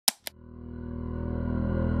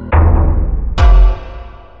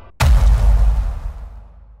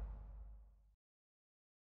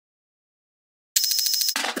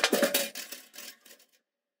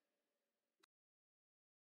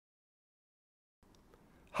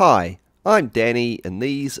Hi, I'm Danny and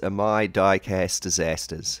these are my Diecast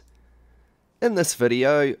Disasters. In this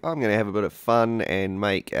video I'm going to have a bit of fun and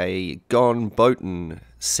make a Gone Boatin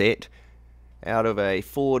set out of a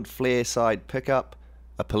Ford Flareside pickup,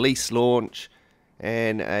 a police launch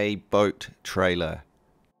and a boat trailer.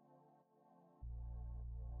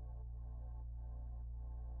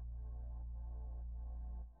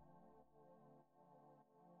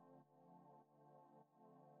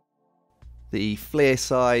 The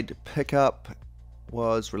Flareside pickup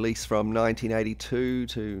was released from 1982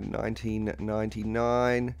 to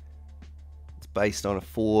 1999. It's based on a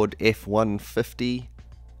Ford F-150.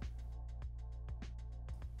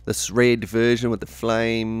 This red version with the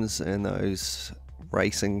flames and those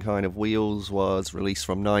racing kind of wheels was released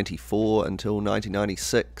from 94 until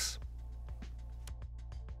 1996.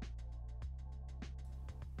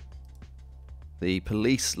 The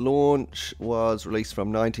police launch was released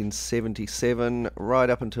from 1977 right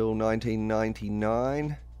up until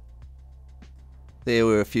 1999. There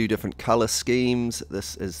were a few different colour schemes.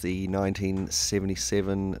 This is the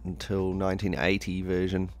 1977 until 1980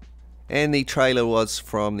 version. And the trailer was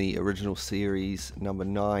from the original series number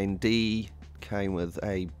 9D. Came with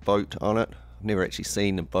a boat on it. I've never actually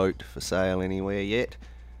seen a boat for sale anywhere yet.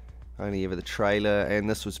 Only ever the trailer, and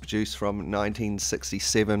this was produced from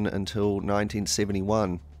 1967 until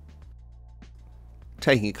 1971.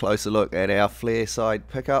 Taking a closer look at our Flareside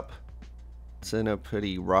pickup. It's in a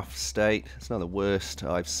pretty rough state. It's not the worst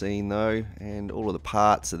I've seen though, and all of the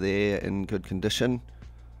parts are there in good condition.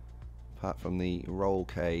 Apart from the roll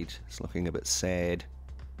cage, it's looking a bit sad.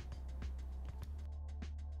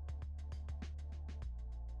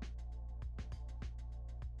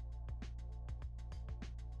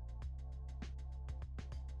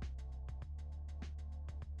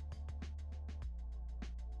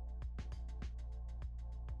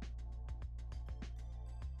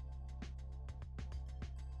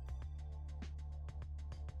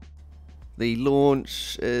 The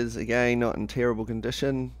launch is again not in terrible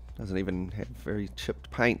condition, doesn't even have very chipped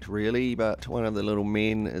paint really, but one of the little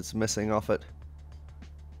men is missing off it.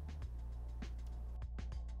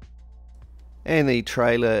 And the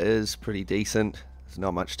trailer is pretty decent, there's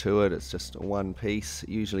not much to it, it's just one piece.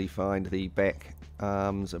 Usually find the back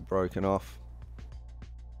arms are broken off.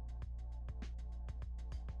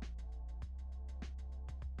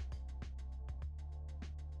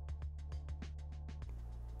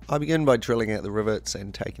 I begin by drilling out the rivets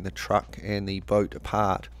and taking the truck and the boat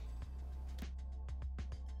apart.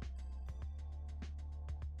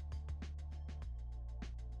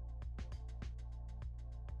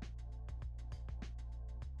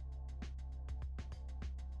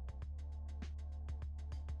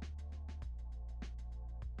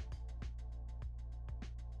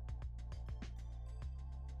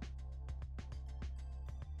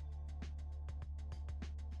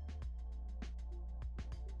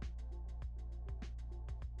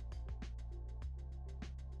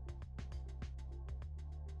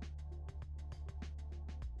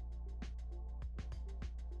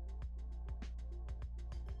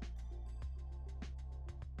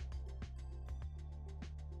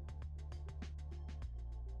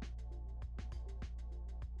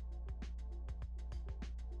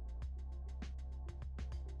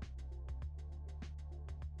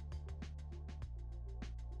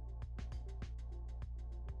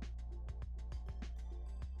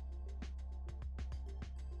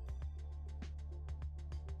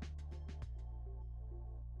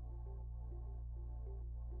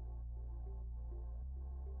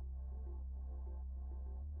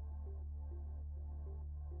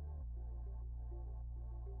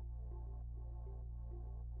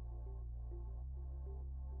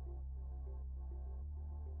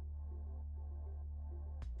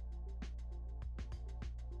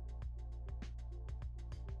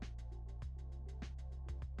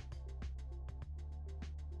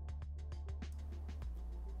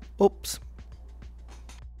 Oops.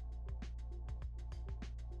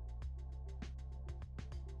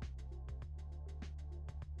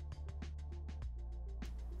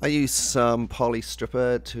 I used some poly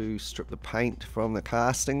stripper to strip the paint from the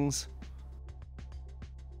castings.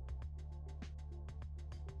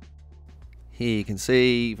 Here you can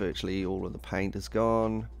see virtually all of the paint is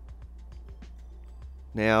gone.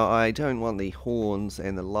 Now I don't want the horns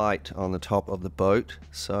and the light on the top of the boat,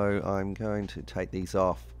 so I'm going to take these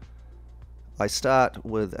off. I start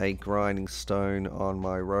with a grinding stone on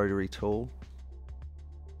my rotary tool.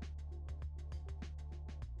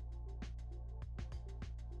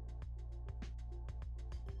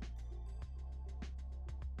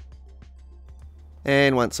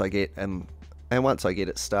 And once I get and once I get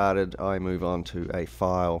it started, I move on to a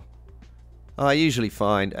file. I usually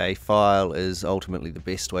find a file is ultimately the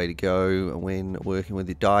best way to go when working with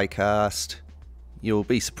your die cast. You'll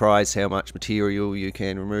be surprised how much material you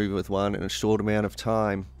can remove with one in a short amount of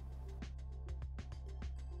time.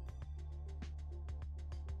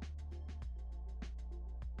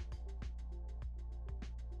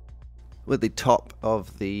 With the top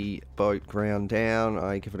of the boat ground down,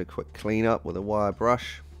 I give it a quick clean up with a wire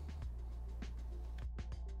brush.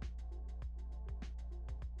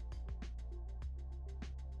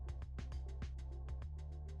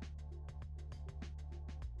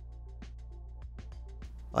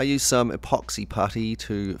 I use some epoxy putty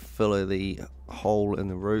to fill the hole in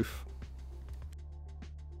the roof.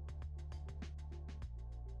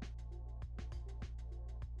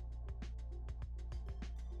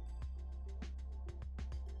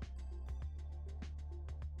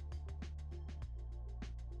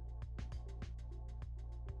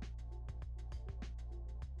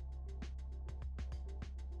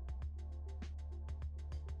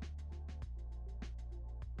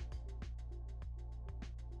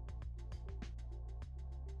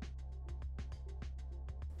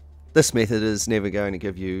 This method is never going to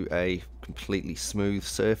give you a completely smooth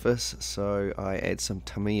surface, so I add some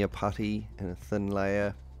Tamiya putty in a thin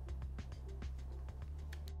layer.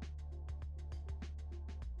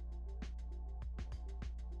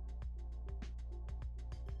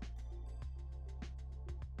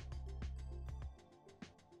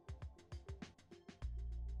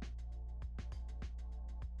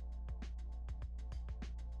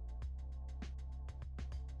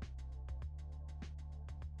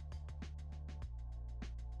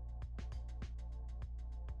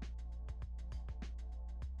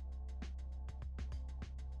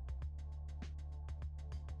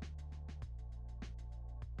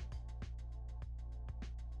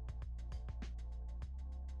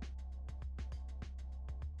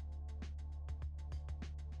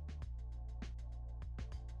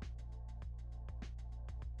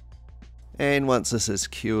 And once this is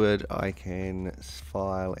cured, I can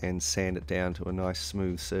file and sand it down to a nice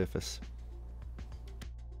smooth surface.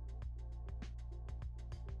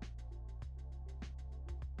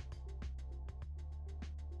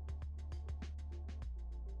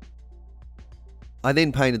 I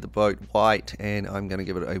then painted the boat white, and I'm going to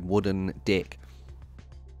give it a wooden deck.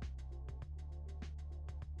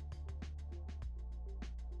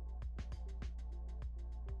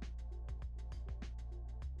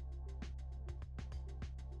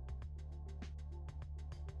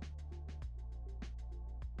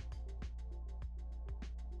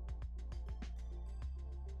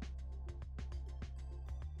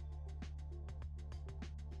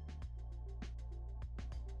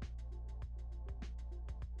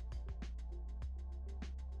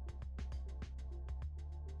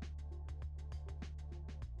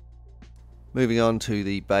 Moving on to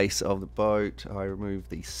the base of the boat, I remove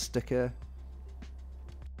the sticker.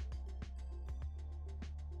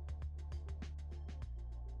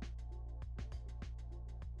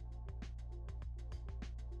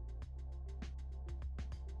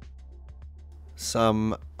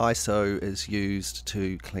 Some ISO is used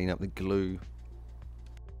to clean up the glue.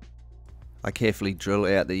 I carefully drill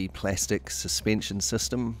out the plastic suspension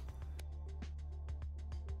system.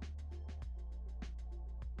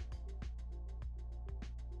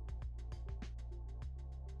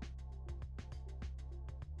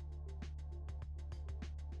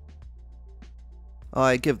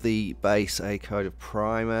 I give the base a coat of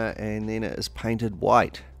primer, and then it is painted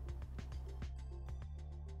white.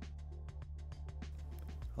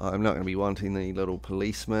 I'm not going to be wanting the little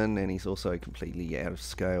policeman, and he's also completely out of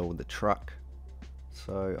scale with the truck.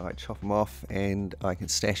 So I chop him off, and I can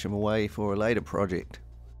stash him away for a later project.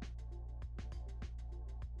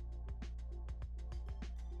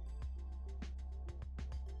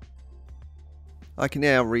 I can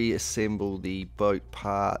now reassemble the boat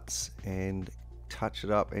parts and touch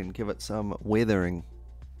it up and give it some weathering.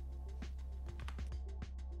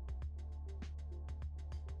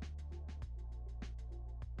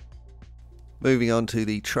 Moving on to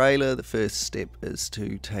the trailer, the first step is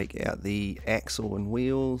to take out the axle and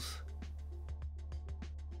wheels.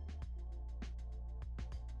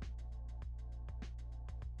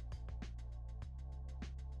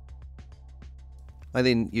 I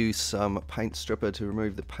then use some paint stripper to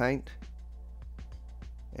remove the paint,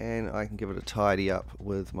 and I can give it a tidy up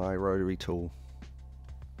with my rotary tool.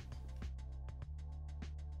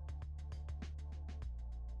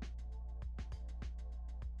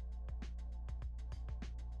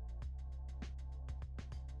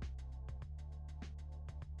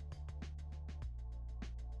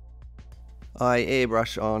 I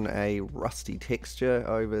airbrush on a rusty texture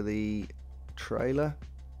over the trailer.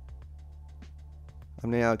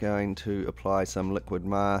 I'm now going to apply some liquid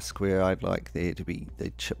mask where I'd like there to be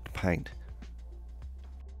the chipped paint.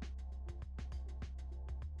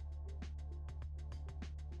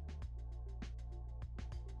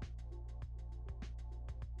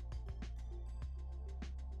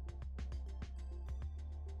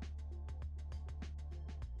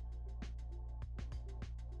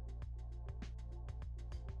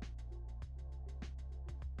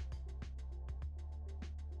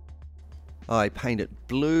 I paint it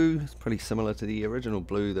blue. It's pretty similar to the original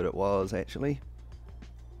blue that it was actually.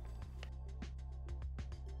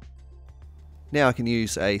 Now I can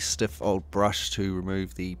use a stiff old brush to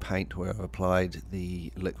remove the paint where I've applied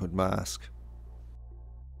the liquid mask.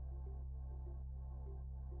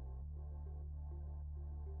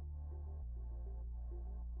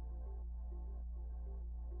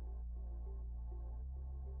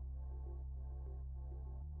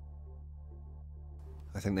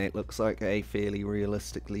 I think that looks like a fairly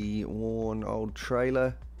realistically worn old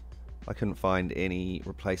trailer. I couldn't find any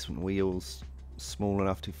replacement wheels small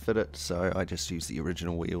enough to fit it, so I just used the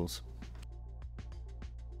original wheels.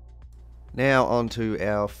 Now onto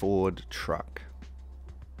our Ford truck.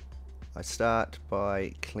 I start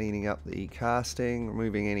by cleaning up the casting,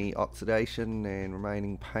 removing any oxidation and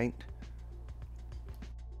remaining paint.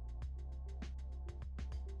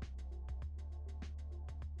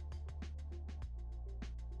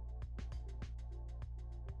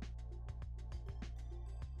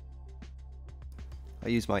 I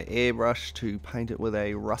use my airbrush to paint it with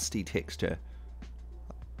a rusty texture.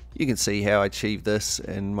 You can see how I achieved this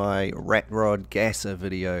in my rat rod gasser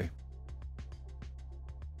video.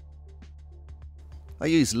 I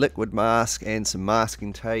use liquid mask and some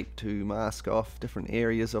masking tape to mask off different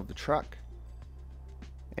areas of the truck,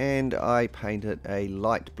 and I paint it a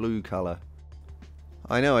light blue colour.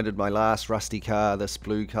 I know I did my last rusty car this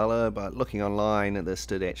blue colour, but looking online this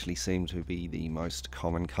did actually seem to be the most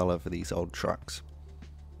common colour for these old trucks.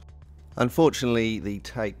 Unfortunately, the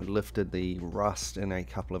tape lifted the rust in a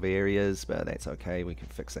couple of areas, but that's okay, we can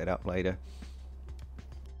fix that up later.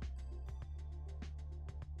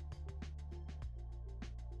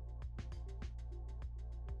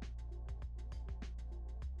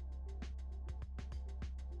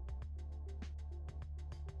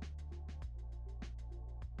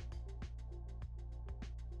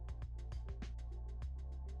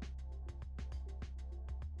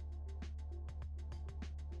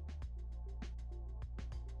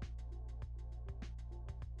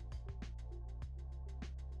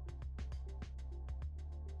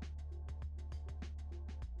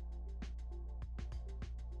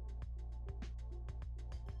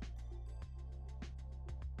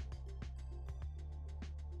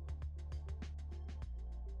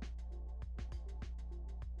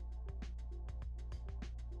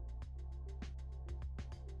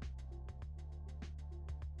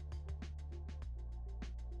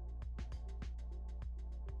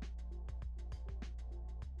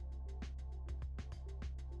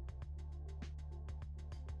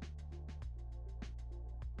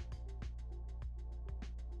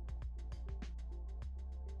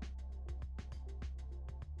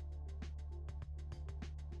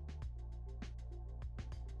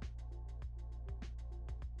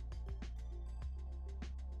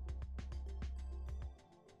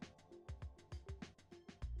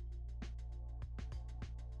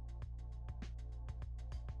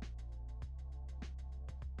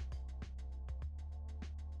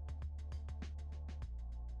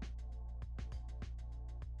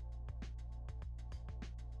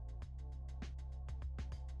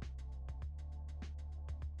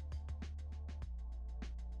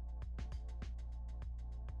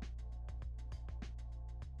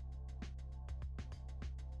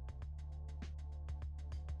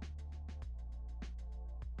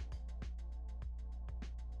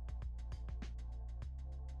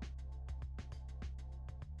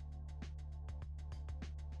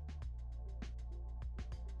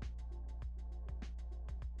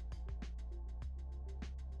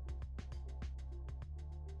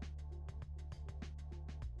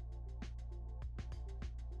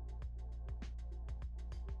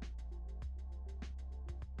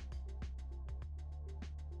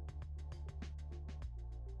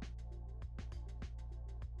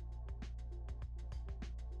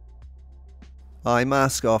 I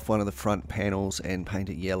mask off one of the front panels and paint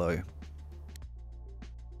it yellow.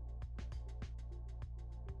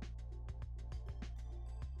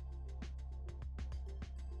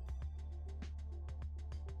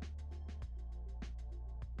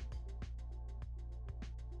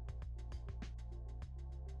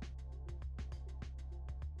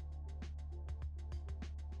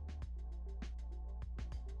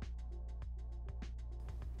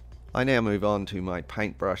 I now move on to my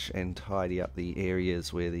paintbrush and tidy up the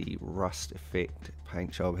areas where the rust effect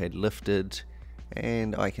paint job had lifted,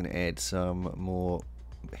 and I can add some more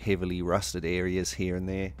heavily rusted areas here and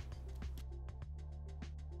there.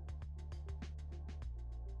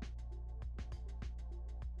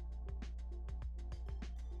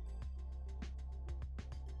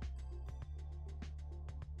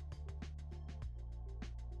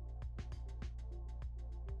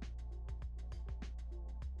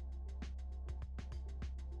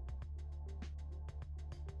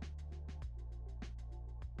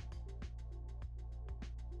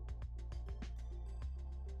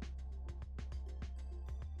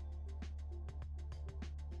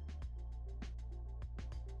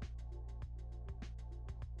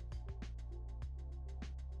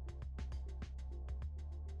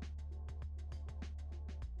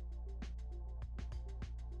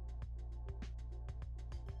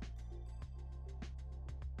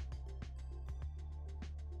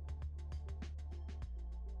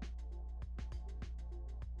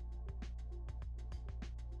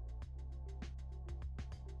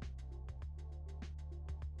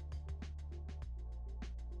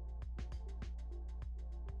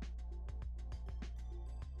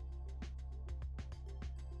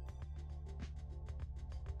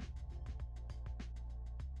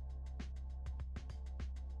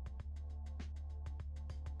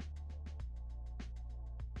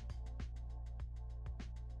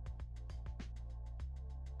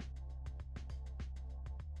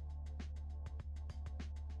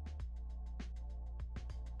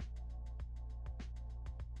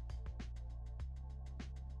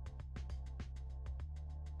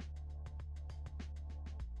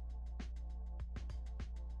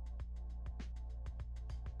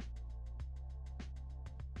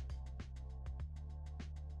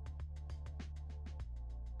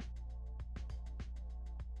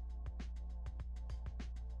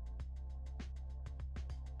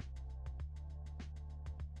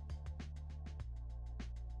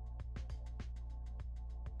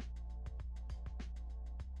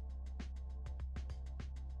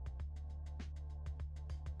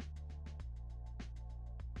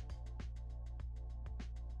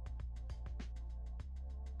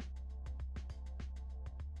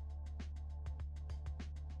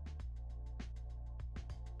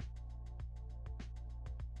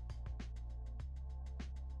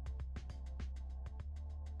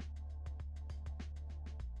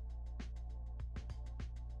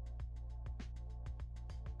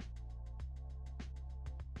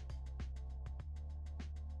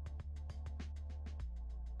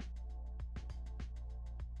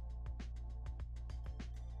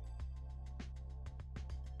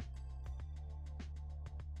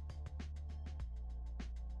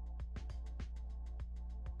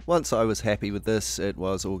 Once I was happy with this, it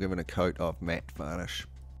was all given a coat of matte varnish.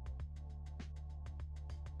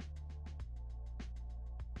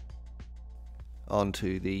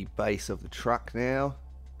 Onto the base of the truck now.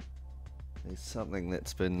 There's something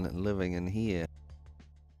that's been living in here.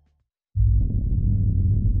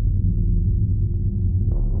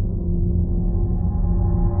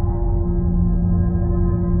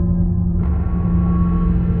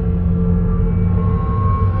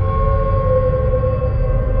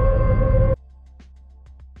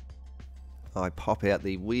 I pop out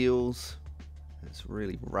the wheels. It's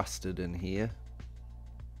really rusted in here.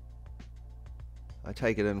 I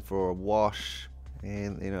take it in for a wash,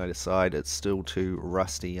 and then I decide it's still too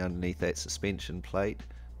rusty underneath that suspension plate.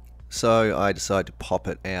 So I decide to pop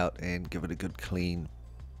it out and give it a good clean.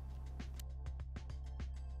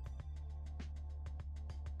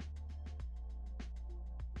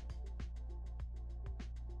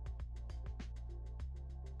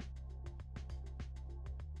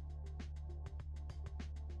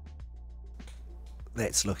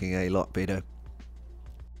 That's looking a lot better.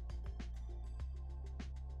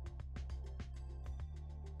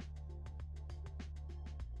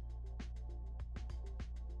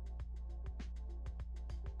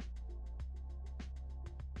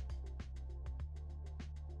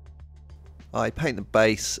 I paint the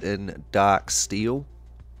base in dark steel.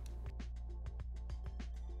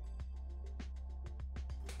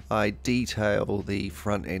 I detail the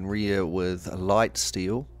front and rear with light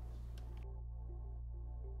steel.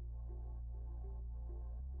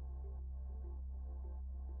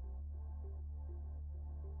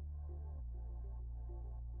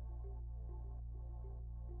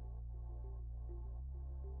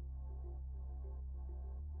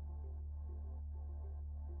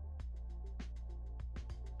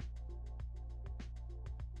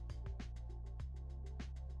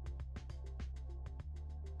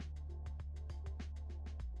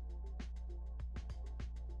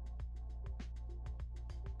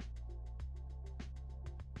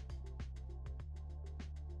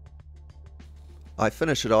 I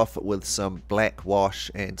finish it off with some black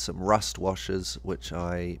wash and some rust washes, which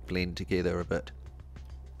I blend together a bit.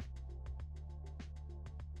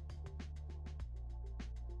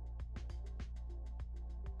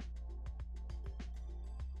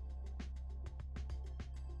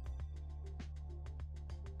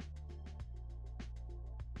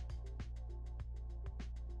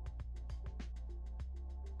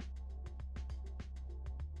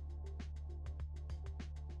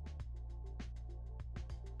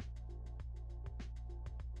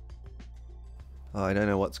 I don't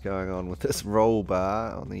know what's going on with this roll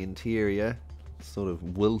bar on the interior. It's sort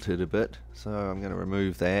of wilted a bit, so I'm going to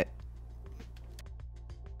remove that.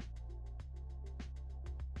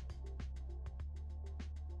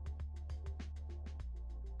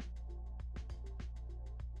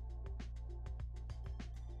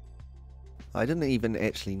 I didn't even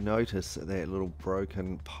actually notice that little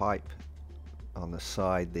broken pipe on the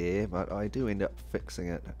side there, but I do end up fixing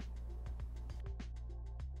it.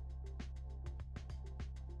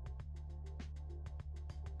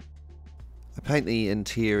 I paint the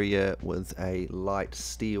interior with a light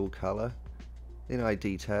steel colour, then I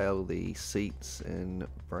detail the seats in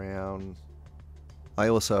brown. I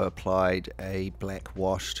also applied a black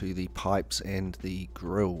wash to the pipes and the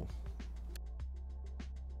grille.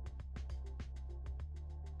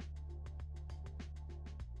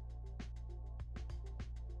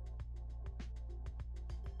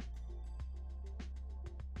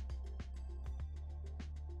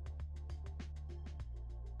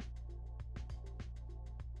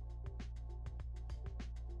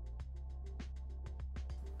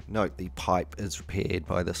 Note the pipe is repaired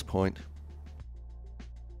by this point.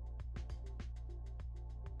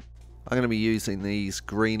 I'm going to be using these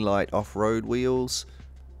green light off-road wheels.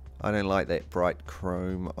 I don't like that bright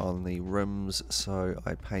chrome on the rims, so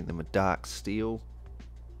I paint them a dark steel.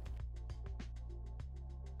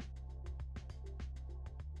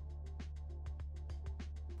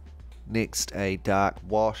 Next, a dark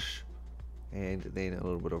wash, and then a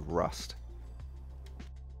little bit of rust.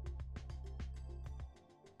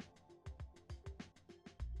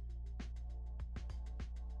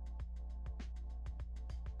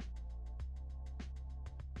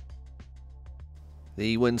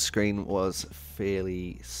 The windscreen was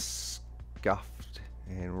fairly scuffed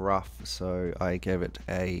and rough, so I gave it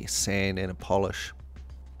a sand and a polish.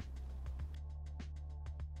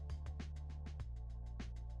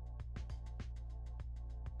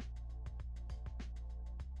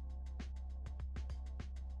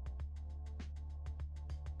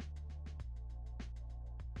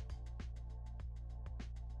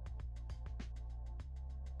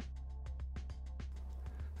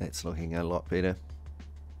 That's looking a lot better.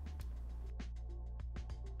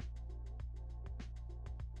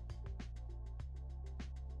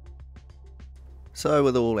 So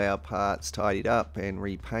with all our parts tidied up and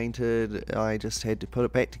repainted, I just had to put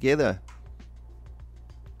it back together.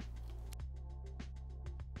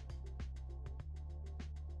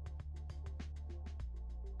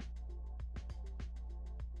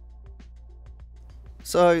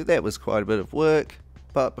 So that was quite a bit of work,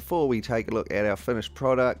 but before we take a look at our finished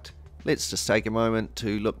product, let's just take a moment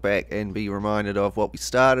to look back and be reminded of what we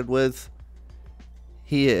started with.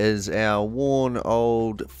 Here is our worn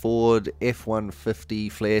old Ford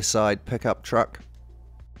F-150 Flareside pickup truck.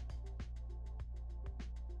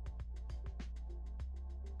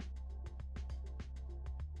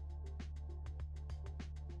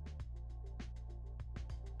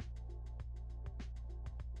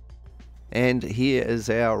 And here is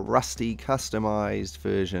our rusty customized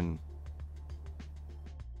version.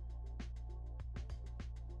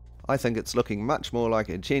 I think it's looking much more like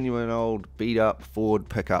a genuine old beat up Ford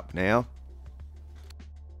pickup now.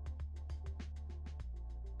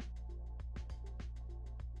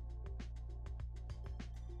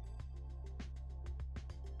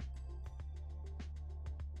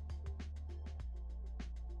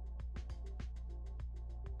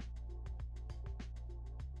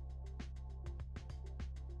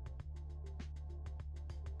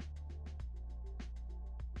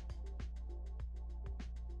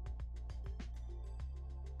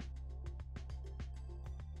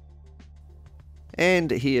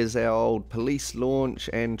 And here's our old police launch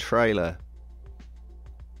and trailer.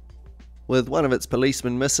 With one of its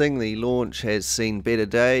policemen missing, the launch has seen better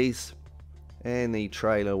days, and the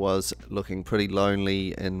trailer was looking pretty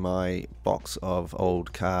lonely in my box of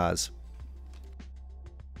old cars.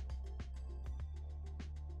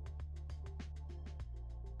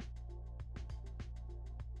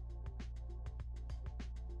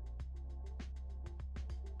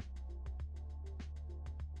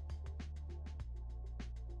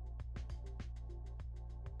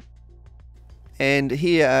 And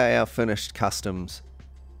here are our finished customs.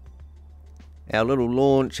 Our little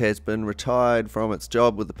launch has been retired from its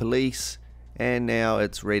job with the police, and now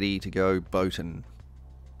it's ready to go boating.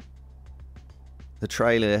 The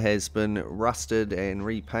trailer has been rusted and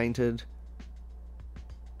repainted.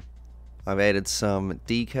 I've added some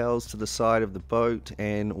decals to the side of the boat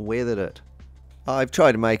and weathered it. I've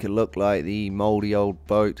tried to make it look like the mouldy old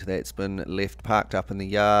boat that's been left parked up in the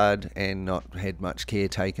yard and not had much care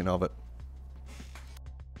taken of it.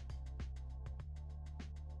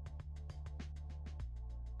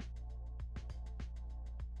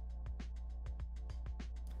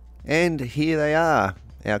 And here they are,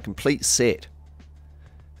 our complete set.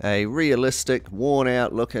 A realistic, worn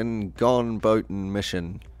out looking, gone boating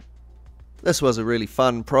mission. This was a really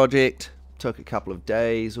fun project. Took a couple of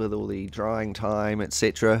days with all the drying time,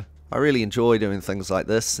 etc. I really enjoy doing things like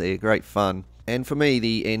this, they're great fun. And for me,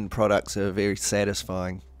 the end products are very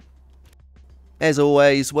satisfying. As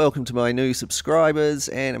always, welcome to my new subscribers,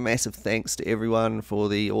 and a massive thanks to everyone for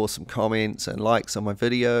the awesome comments and likes on my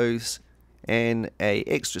videos. And a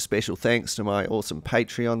extra special thanks to my awesome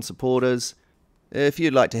Patreon supporters. If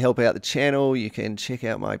you'd like to help out the channel, you can check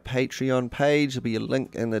out my Patreon page. There'll be a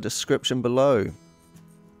link in the description below.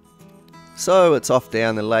 So it's off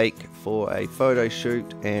down the lake for a photo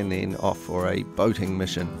shoot and then off for a boating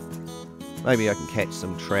mission. Maybe I can catch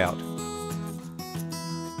some trout.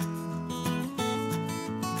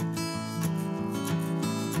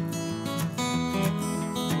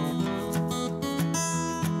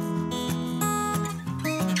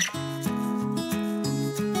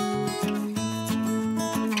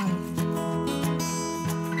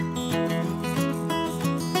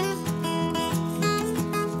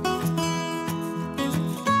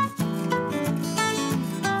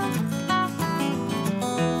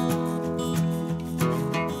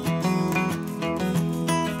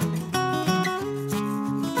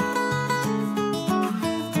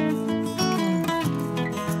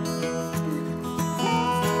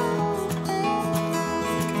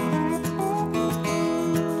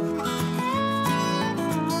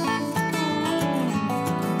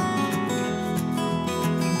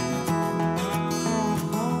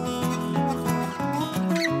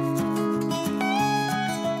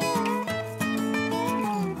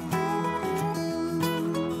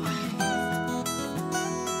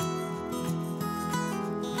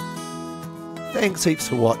 Thanks heaps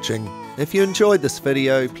for watching. If you enjoyed this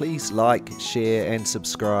video, please like, share and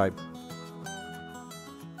subscribe.